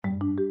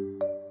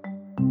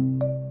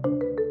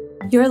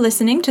You're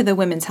listening to the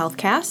Women's Health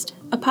Cast,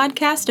 a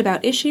podcast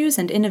about issues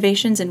and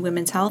innovations in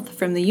women's health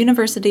from the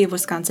University of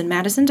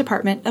Wisconsin-Madison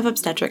Department of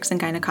Obstetrics and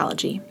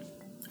Gynecology.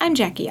 I'm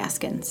Jackie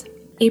Askins.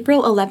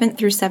 April 11th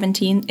through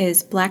 17th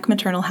is Black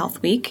Maternal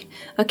Health Week,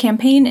 a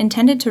campaign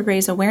intended to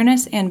raise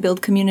awareness and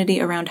build community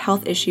around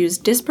health issues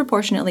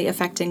disproportionately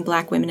affecting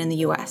Black women in the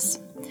U.S.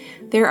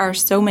 There are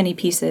so many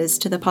pieces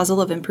to the puzzle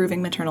of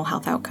improving maternal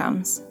health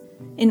outcomes.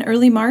 In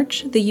early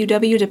March, the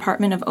UW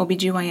Department of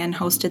OBGYN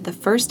hosted the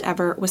first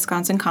ever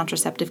Wisconsin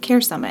Contraceptive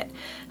Care Summit,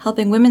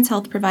 helping women's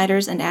health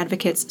providers and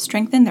advocates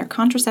strengthen their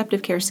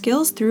contraceptive care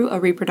skills through a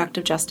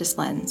reproductive justice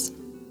lens.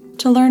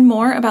 To learn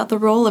more about the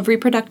role of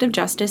reproductive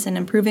justice in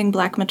improving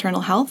Black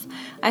maternal health,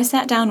 I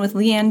sat down with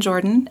Leanne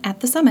Jordan at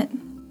the summit.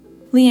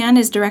 Leanne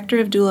is Director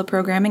of Doula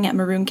Programming at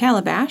Maroon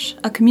Calabash,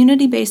 a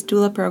community-based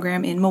doula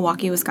program in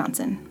Milwaukee,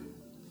 Wisconsin.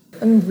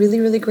 I'm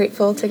really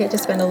grateful to get to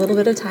spend a little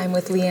bit of time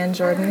with Leanne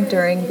Jordan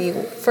during the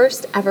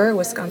first ever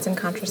Wisconsin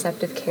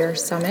Contraceptive Care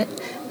Summit.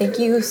 Thank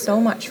you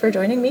so much for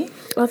joining me.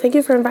 Well, thank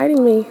you for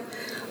inviting me.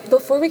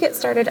 Before we get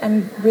started,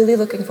 I'm really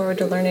looking forward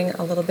to learning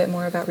a little bit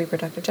more about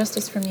reproductive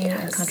justice from you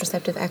and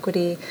contraceptive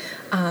equity.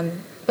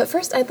 But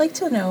first, I'd like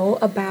to know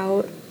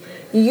about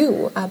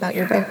you, about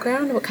your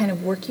background, what kind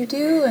of work you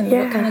do, and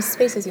what kind of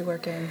spaces you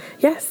work in.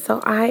 Yes, so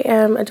I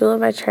am a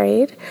doula by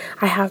trade.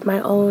 I have my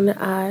own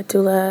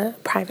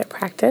doula private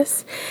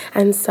practice.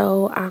 And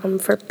so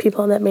for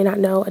people that may not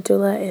know, a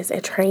doula is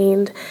a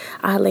trained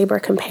labor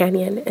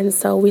companion. And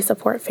so we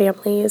support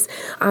families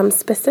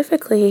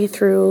specifically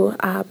through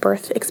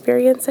birth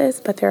experiences,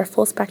 but there are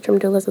full spectrum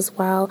doulas as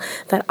well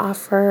that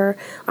offer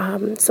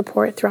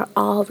support throughout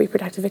all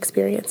reproductive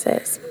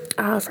experiences.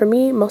 For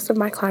me, most of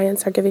my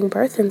clients are giving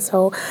birth, and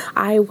so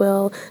I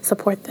will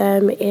support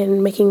them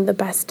in making the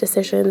best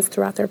decisions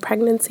throughout their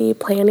pregnancy,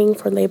 planning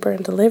for labor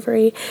and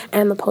delivery,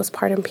 and the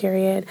postpartum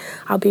period.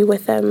 I'll be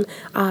with them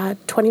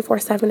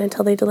 24/7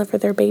 until they deliver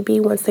their baby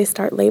once they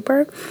start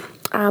labor.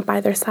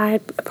 By their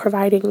side,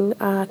 providing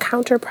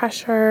counter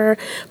pressure,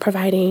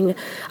 providing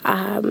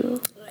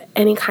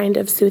any kind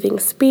of soothing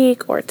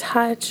speak or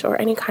touch or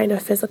any kind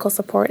of physical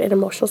support and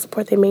emotional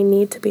support they may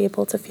need to be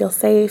able to feel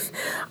safe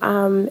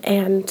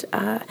and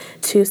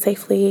to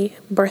safely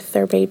birth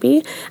their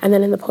baby. And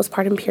then in the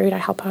postpartum period, I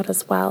help out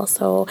as well.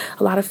 So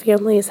a lot of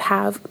families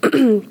have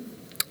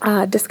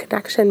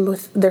disconnection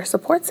with their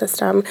support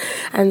system.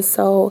 And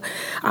so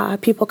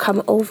people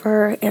come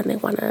over and they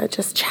want to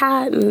just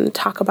chat and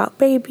talk about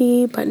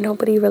baby, but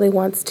nobody really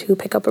wants to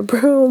pick up a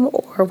broom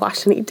or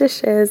wash any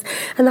dishes.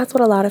 And that's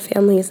what a lot of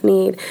families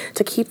need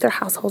to keep their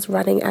households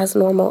running as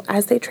normal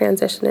as they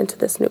transition into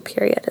this new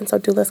period. And so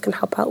doulas can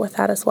help out with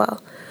that as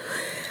well.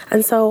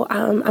 And so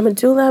I'm a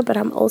doula, but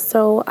I'm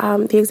also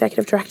the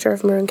executive director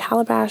of Maroon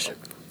Calabash.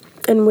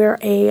 And we're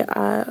a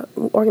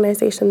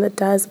organization that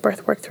does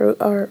birth work through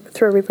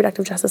a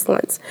reproductive justice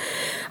lens.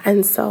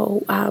 And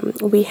so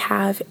we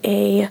have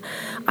a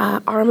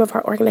arm of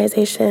our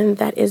organization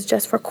that is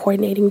just for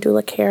coordinating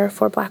doula care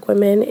for Black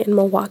women in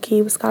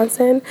Milwaukee,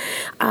 Wisconsin,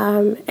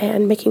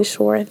 and making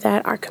sure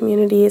that our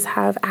communities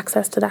have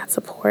access to that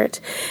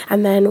support.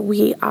 And then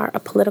we are a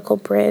political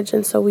bridge,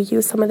 and so we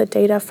use some of the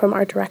data from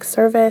our direct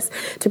service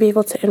to be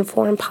able to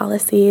inform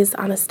policies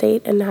on a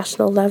state and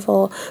national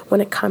level when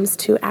it comes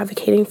to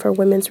advocating for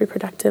women's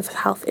reproductive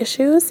health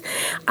issues.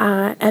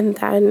 And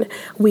then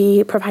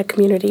we provide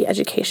community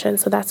education.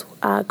 So that's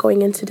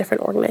going into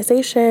different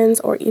organizations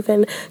or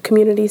even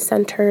community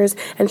centers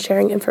and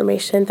sharing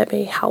information that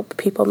may help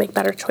people make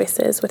better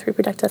choices with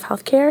reproductive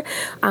health care,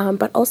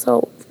 but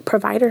also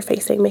provider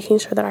facing, making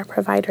sure that our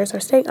providers are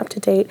staying up to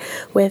date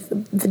with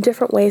the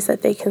different ways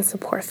that they can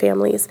support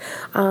families,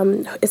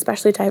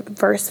 especially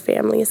diverse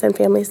families and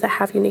families that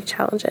have unique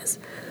challenges.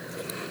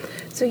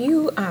 So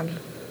you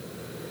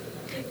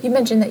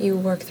mentioned that you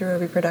work through a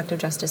reproductive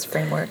justice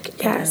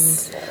framework.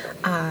 Yes.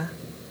 And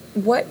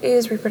what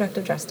is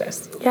reproductive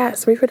justice?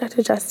 Yes,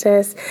 reproductive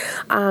justice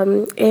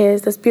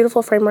is this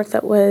beautiful framework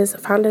that was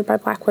founded by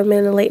Black women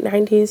in the late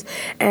 90s,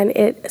 and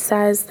it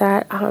says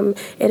that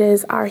it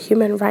is our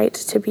human right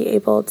to be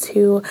able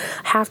to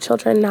have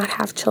children, not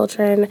have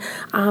children,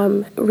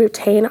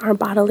 retain our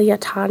bodily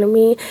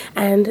autonomy,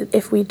 and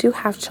if we do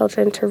have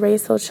children, to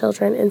raise those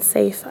children in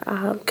safe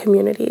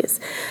communities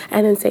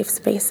and in safe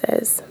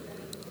spaces.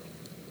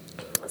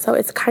 So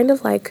it's kind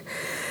of like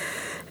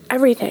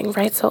everything,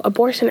 right? So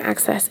abortion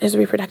access is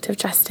reproductive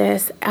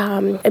justice.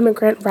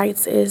 Immigrant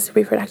rights is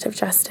reproductive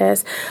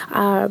justice.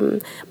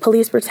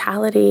 Police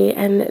brutality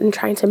and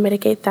trying to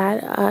mitigate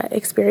that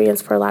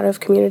experience for a lot of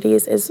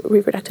communities is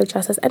reproductive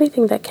justice.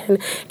 Anything that can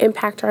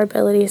impact our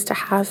abilities to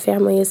have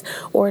families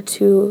or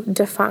to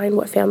define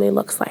what family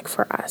looks like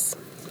for us.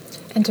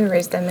 And to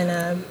raise them in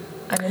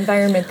an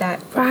environment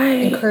that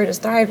encourages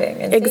thriving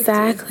and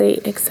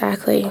safety.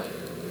 Exactly.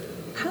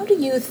 How do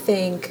you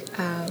think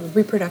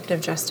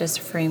reproductive justice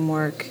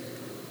framework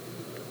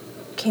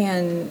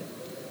can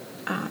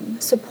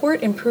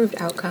support improved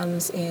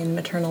outcomes in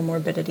maternal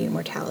morbidity and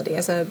mortality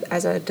as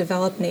a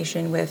developed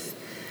nation with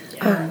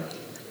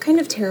kind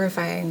of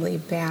terrifyingly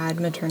bad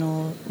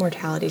maternal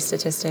mortality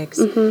statistics,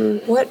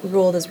 Mm-hmm. what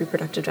role does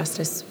reproductive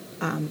justice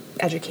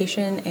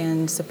education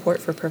and support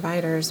for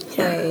providers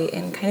play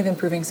in kind of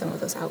improving some of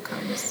those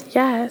outcomes?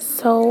 Yes.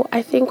 So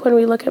I think when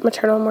we look at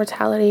maternal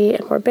mortality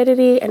and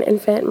morbidity and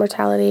infant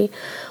mortality,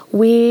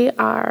 we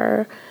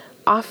are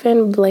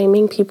often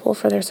blaming people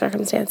for their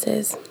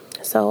circumstances.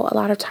 So a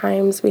lot of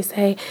times we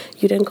say,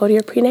 you didn't go to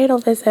your prenatal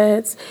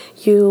visits,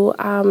 you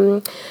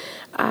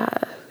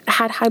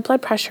had high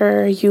blood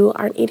pressure, you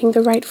aren't eating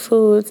the right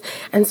foods.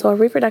 And so a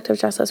reproductive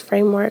justice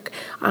framework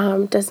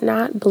does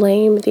not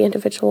blame the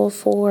individual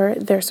for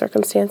their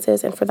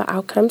circumstances and for the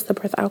outcomes, the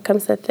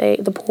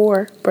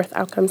poor birth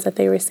outcomes that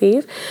they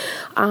receive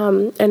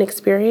and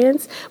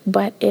experience,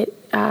 but it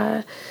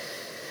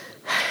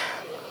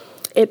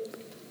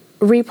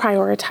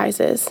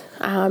reprioritizes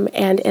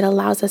and it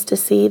allows us to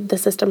see the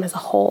system as a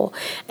whole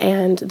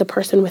and the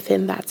person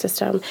within that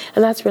system.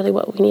 And that's really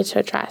what we need to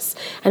address.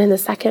 And in the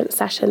second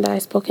session that I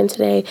spoke in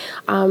today,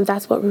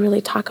 that's what we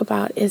really talk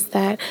about, is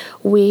that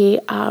we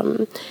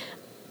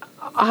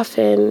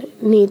often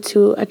need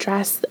to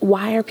address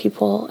why are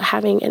people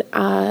having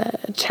a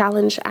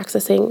challenge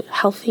accessing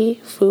healthy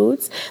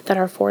foods that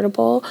are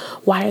affordable?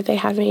 Why are they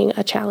having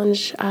a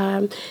challenge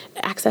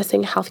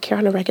accessing healthcare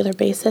on a regular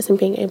basis and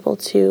being able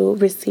to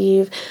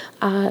receive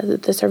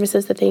the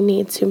services that they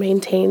need to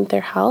maintain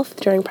their health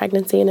during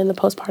pregnancy and in the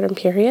postpartum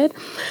period?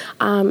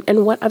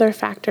 And what other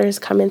factors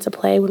come into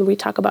play when we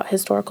talk about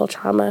historical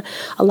trauma?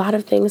 A lot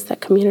of things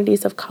that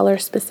communities of color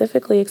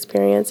specifically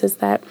experience is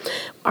that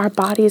our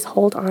bodies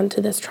hold on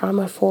to this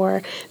trauma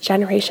for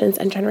generations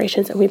and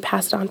generations, and we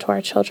pass it on to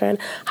our children.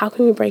 How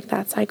can we break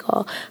that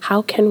cycle?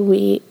 How can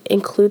we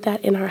include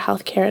that in our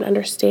healthcare and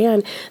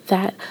understand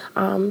that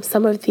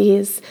some of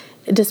these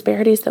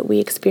disparities that we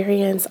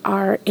experience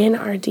are in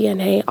our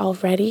DNA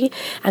already,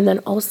 and then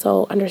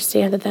also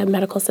understand that the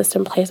medical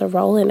system plays a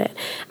role in it,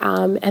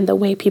 and the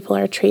way people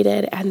are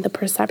treated and the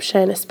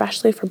perception,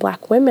 especially for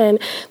Black women.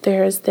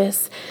 There's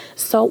this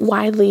so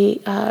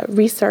widely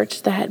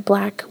researched that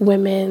Black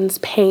women's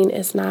pain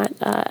is not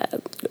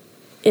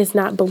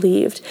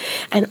believed.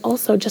 And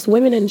also just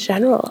women in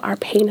general, our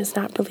pain is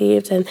not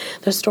believed. And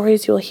the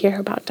stories you'll hear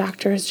about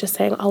doctors just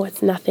saying, oh,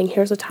 it's nothing,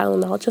 here's a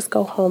Tylenol, just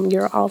go home,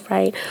 you're all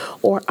right.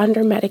 Or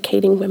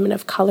under-medicating women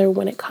of color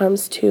when it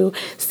comes to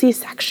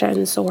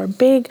C-sections or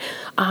big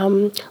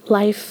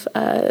life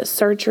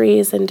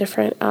surgeries and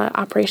different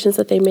operations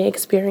that they may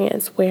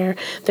experience where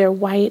their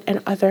white and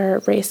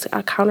other race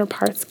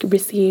counterparts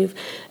receive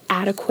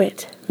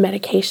adequate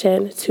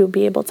medication to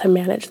be able to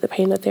manage the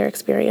pain that they're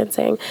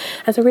experiencing.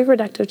 And so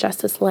reproductive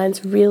justice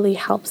lens really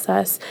helps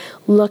us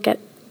look at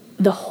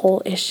the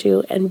whole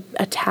issue and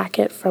attack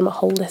it from a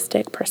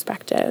holistic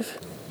perspective.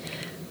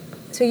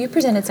 So you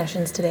presented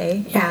sessions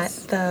today at Yes.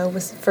 the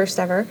first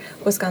ever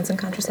Wisconsin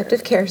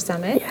Contraceptive Care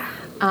Summit. Yeah.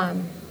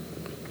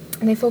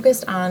 And they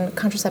focused on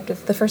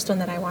the first one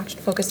that I watched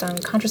focused on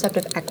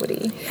contraceptive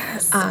equity.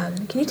 Yes.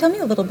 Can you tell me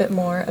a little bit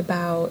more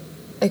about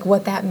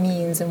what that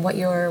means and what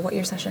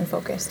your session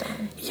focused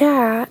on?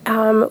 Yeah,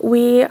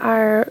 we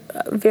are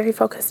very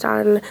focused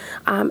on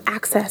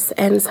access,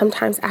 and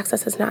sometimes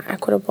access is not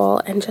equitable,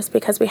 and just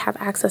because we have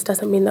access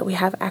doesn't mean that we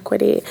have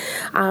equity.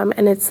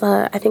 And it's,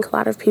 I think a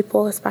lot of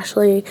people,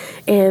 especially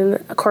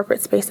in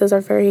corporate spaces, are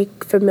very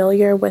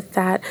familiar with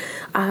that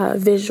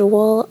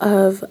visual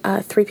of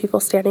three people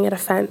standing at a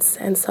fence,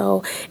 and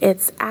so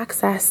it's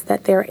access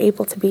that they're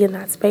able to be in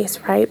that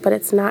space, right? But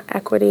it's not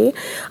equity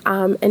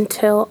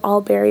until all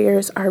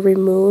barriers are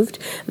removed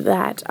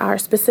that are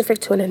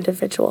specific to an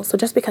individual. So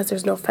just because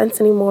there's no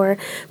fence anymore,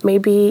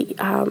 maybe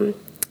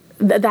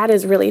that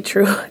is really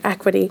true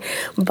equity.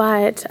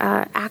 But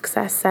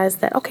access says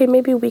that, okay,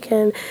 maybe we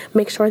can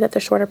make sure that the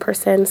shorter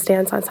person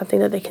stands on something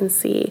that they can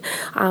see.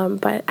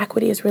 But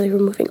equity is really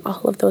removing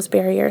all of those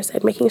barriers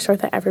and making sure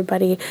that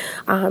everybody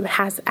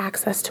has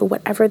access to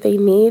whatever they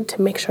need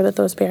to make sure that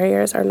those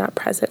barriers are not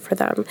present for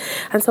them.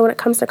 And so when it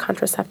comes to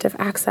contraceptive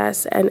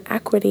access and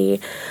equity,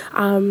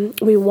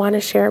 we want to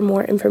share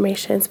more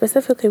information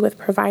specifically with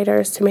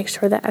providers to make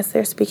sure that as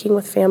they're speaking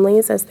with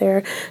families, as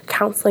they're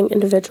counseling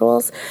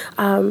individuals,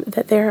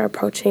 that they're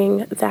approaching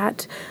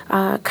that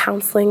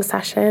counseling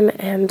session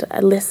and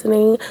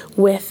listening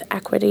with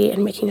equity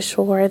and making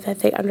sure that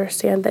they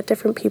understand that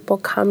different people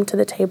come to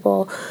the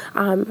table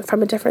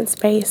from a different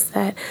space,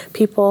 that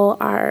people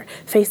are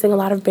facing a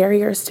lot of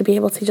barriers to be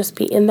able to just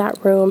be in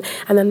that room.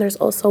 And then there's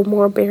also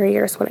more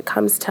barriers when it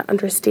comes to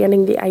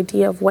understanding the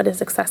idea of what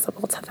is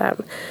accessible to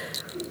them.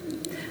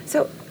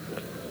 So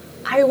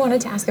I wanted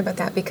to ask about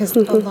that because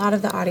a lot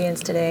of the audience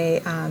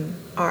today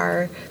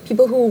are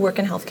people who work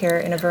in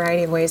healthcare in a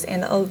variety of ways,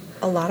 and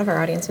a lot of our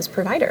audience is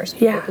providers,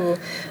 people who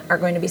are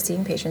going to be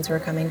seeing patients who are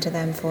coming to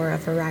them for a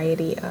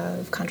variety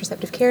of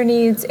contraceptive care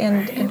needs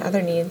and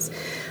other needs.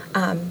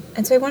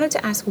 And so I wanted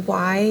to ask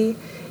why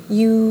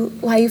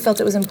why you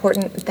felt it was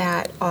important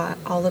that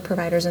all the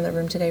providers in the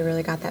room today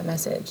really got that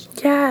message.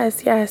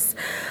 Yes.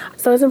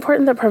 So it's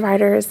important that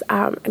providers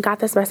got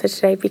this message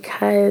today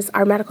because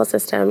our medical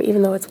system,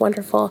 even though it's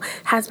wonderful,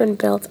 has been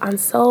built on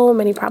so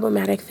many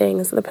problematic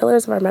things. The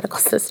pillars of our medical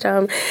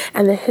system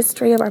and the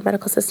history of our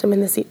medical system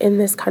in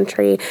this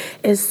country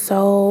is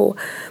so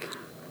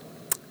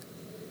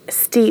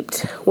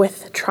steeped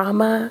with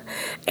trauma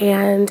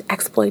and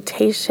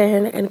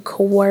exploitation and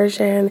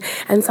coercion,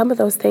 and some of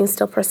those things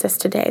still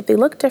persist today. They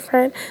look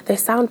different, they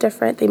sound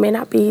different, they may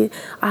not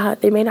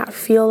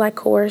feel like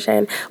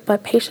coercion,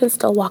 but patients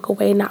still walk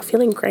away not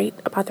feeling great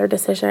about their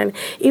decision,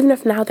 even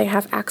if now they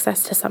have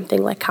access to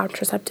something like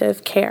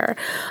contraceptive care,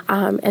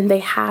 and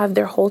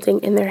they're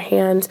holding in their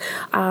hand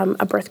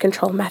a birth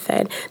control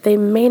method. They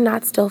may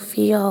not still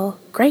feel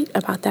great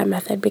about that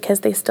method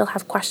because they still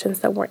have questions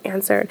that weren't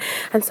answered.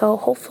 And so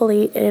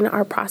hopefully in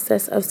our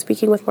process of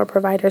speaking with more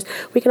providers,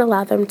 we can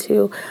allow them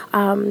to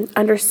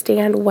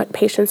understand what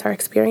patients are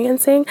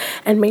experiencing,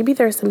 and maybe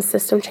there's some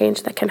system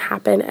change that can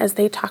happen as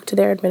they talk to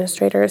their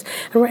administrators,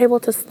 and we're able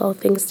to slow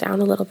things down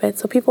a little bit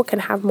so people can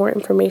have more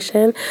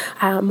information,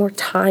 more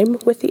time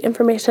with the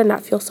information,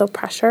 not feel so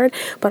pressured,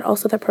 but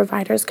also the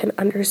providers can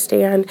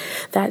understand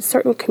that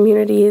certain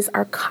communities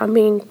are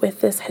coming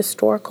with this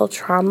historical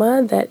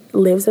trauma that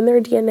lives in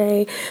their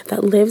DNA,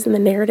 that lives in the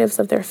narratives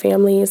of their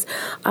families,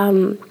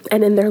 and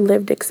in their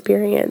lived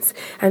experience.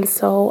 And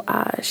so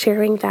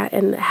sharing that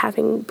and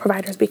having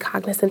providers be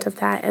cognizant of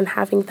that and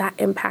having that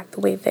impact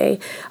the way they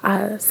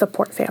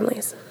support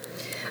families.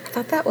 I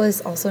thought that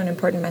was also an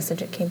important message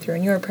that came through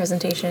in your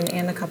presentation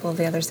and a couple of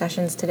the other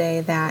sessions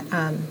today, that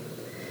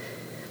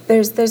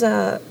there's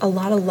a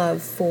lot of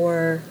love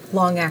for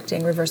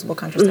long-acting reversible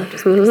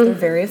contraceptives because they're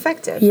very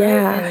effective.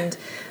 Yeah. Right?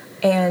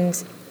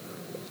 And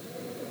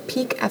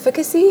peak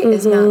efficacy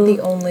is not the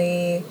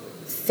only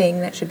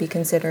thing that should be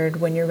considered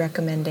when you're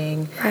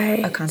recommending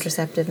a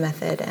contraceptive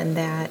method, and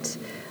that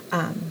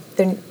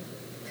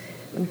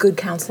good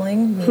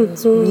counseling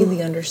means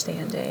really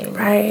understanding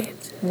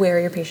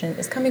where your patient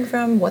is coming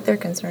from, what their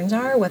concerns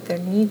are, what their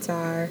needs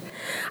are.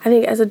 I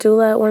think as a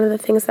doula, one of the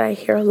things that I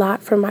hear a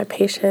lot from my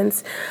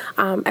patients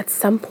at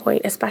some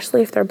point,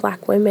 especially if they're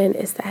Black women,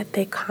 is that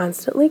they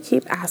constantly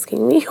keep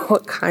asking me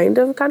what kind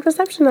of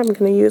contraception I'm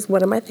going to use.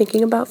 What am I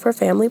thinking about for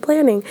family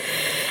planning?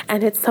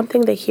 And it's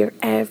something they hear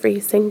every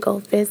single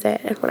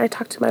visit. And when I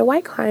talk to my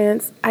white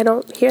clients, I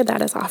don't hear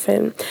that as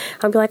often.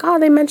 I'll be like, oh,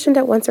 they mentioned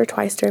it once or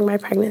twice during my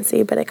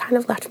pregnancy, but it kind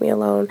of left me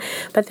alone.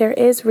 But there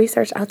is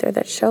research out there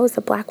that shows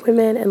that Black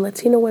women and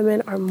Latino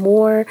women are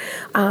more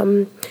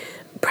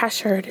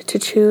pressured to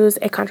choose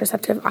a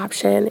contraceptive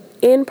option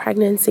in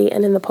pregnancy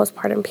and in the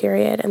postpartum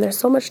period. And there's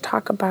so much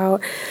talk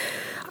about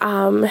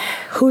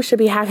who should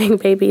be having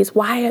babies.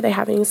 Why are they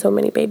having so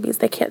many babies?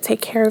 They can't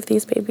take care of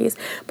these babies.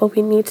 But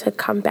we need to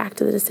come back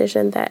to the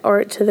decision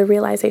or to the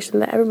realization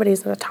that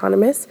everybody's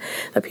autonomous,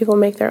 that people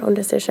make their own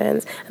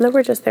decisions, and that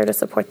we're just there to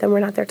support them. We're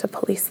not there to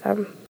police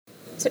them.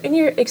 So in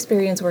your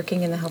experience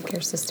working in the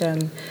healthcare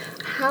system,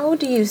 how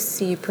do you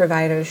see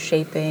providers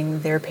shaping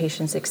their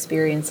patients'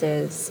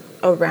 experiences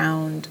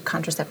around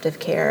contraceptive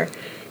care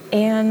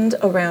and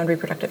around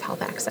reproductive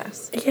health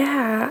access?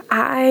 Yeah,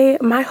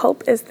 my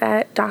hope is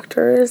that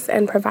doctors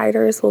and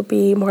providers will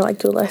be more like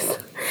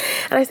doulas.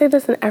 And I say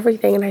this in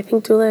everything, and I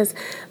think doulas,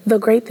 the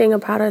great thing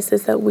about us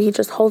is that we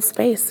just hold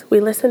space. We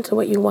listen to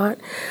what you want.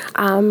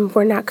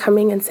 We're not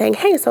coming and saying,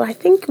 hey, so I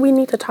think we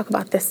need to talk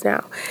about this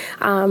now.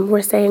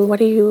 We're saying, what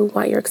do you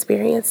want your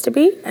experience to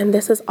be? And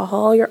this is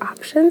all your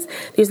options.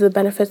 These are the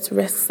benefits,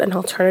 risks, and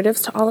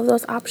alternatives to all of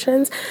those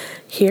options.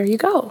 Here you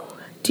go.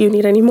 Do you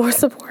need any more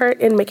support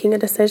in making a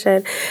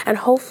decision? And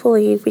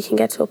hopefully we can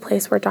get to a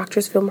place where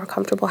doctors feel more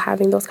comfortable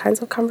having those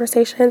kinds of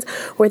conversations,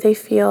 where they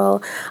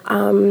feel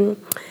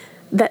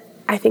that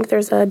I think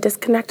there's a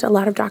disconnect. A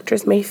lot of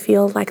doctors may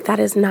feel like that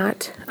is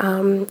not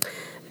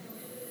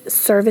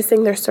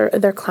servicing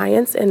their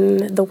clients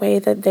in the way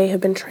that they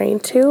have been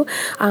trained to,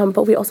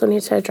 but we also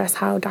need to address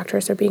how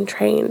doctors are being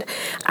trained,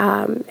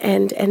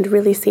 and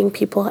really seeing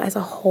people as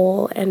a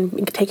whole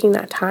and taking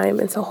that time.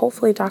 And so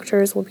hopefully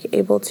doctors will be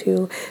able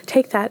to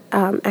take that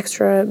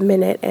extra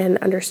minute and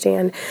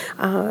understand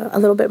a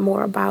little bit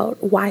more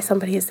about why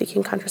somebody is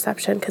seeking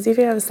contraception. Because if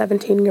you have a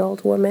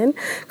 17-year-old woman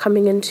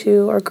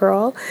or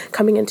girl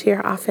coming into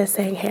your office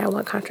saying, hey, I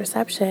want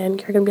contraception,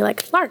 you're going to be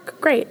like, Lark,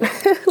 great,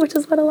 which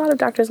is what a lot of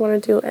doctors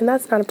want to do. And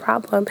that's not a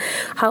problem.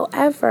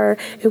 However,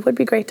 it would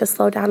be great to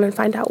slow down and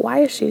find out, why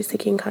is she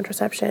seeking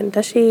contraception?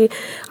 Does she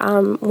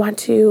want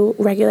to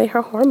regulate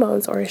her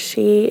hormones, or is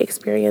she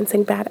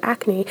experiencing bad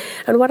acne?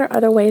 And what are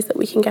other ways that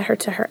we can get her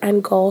to her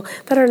end goal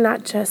that are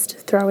not just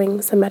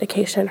throwing some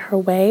medication her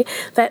way,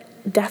 that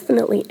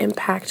definitely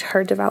impact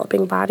her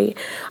developing body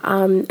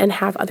and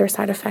have other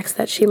side effects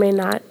that she may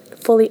not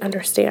fully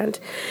understand.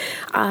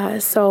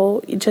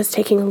 So just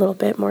taking a little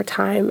bit more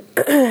time,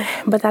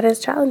 but that is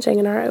challenging,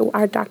 and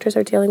our doctors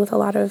are dealing with a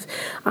lot of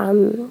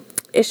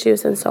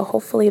issues, and so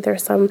hopefully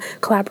there's some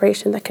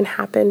collaboration that can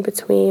happen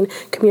between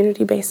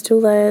community-based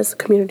doulas,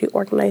 community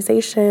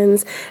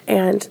organizations,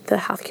 and the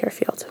healthcare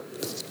field.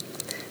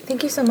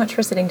 Thank you so much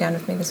for sitting down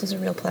with me. This was a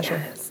real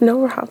pleasure. Yes,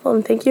 no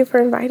problem. Thank you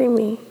for inviting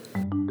me.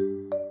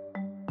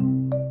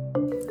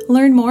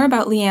 Learn more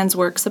about Leanne's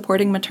work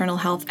supporting maternal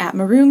health at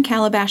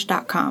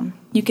marooncalabash.com.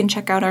 You can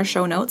check out our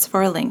show notes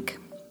for a link.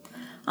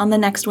 On the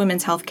next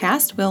Women's Health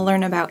Cast, we'll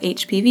learn about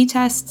HPV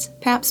tests,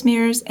 pap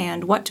smears,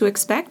 and what to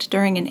expect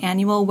during an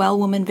annual Well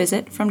Woman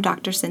visit from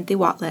Dr. Cynthia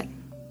Watlett.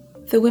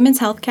 The Women's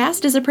Health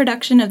Cast is a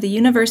production of the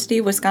University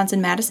of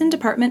Wisconsin-Madison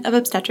Department of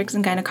Obstetrics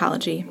and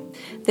Gynecology.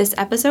 This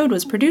episode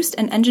was produced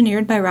and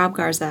engineered by Rob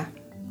Garza.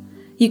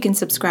 You can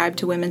subscribe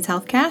to Women's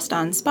Health Cast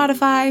on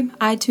Spotify,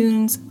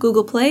 iTunes,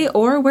 Google Play,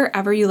 or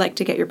wherever you like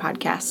to get your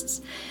podcasts.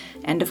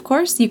 And of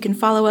course, you can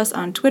follow us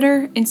on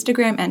Twitter,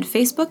 Instagram, and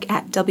Facebook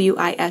at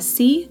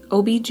WISC-OBGYN.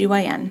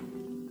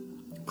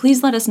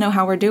 Please let us know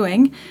how we're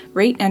doing,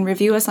 rate and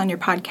review us on your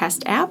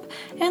podcast app,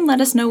 and let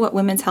us know what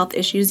women's health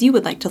issues you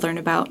would like to learn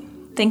about.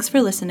 Thanks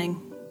for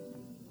listening.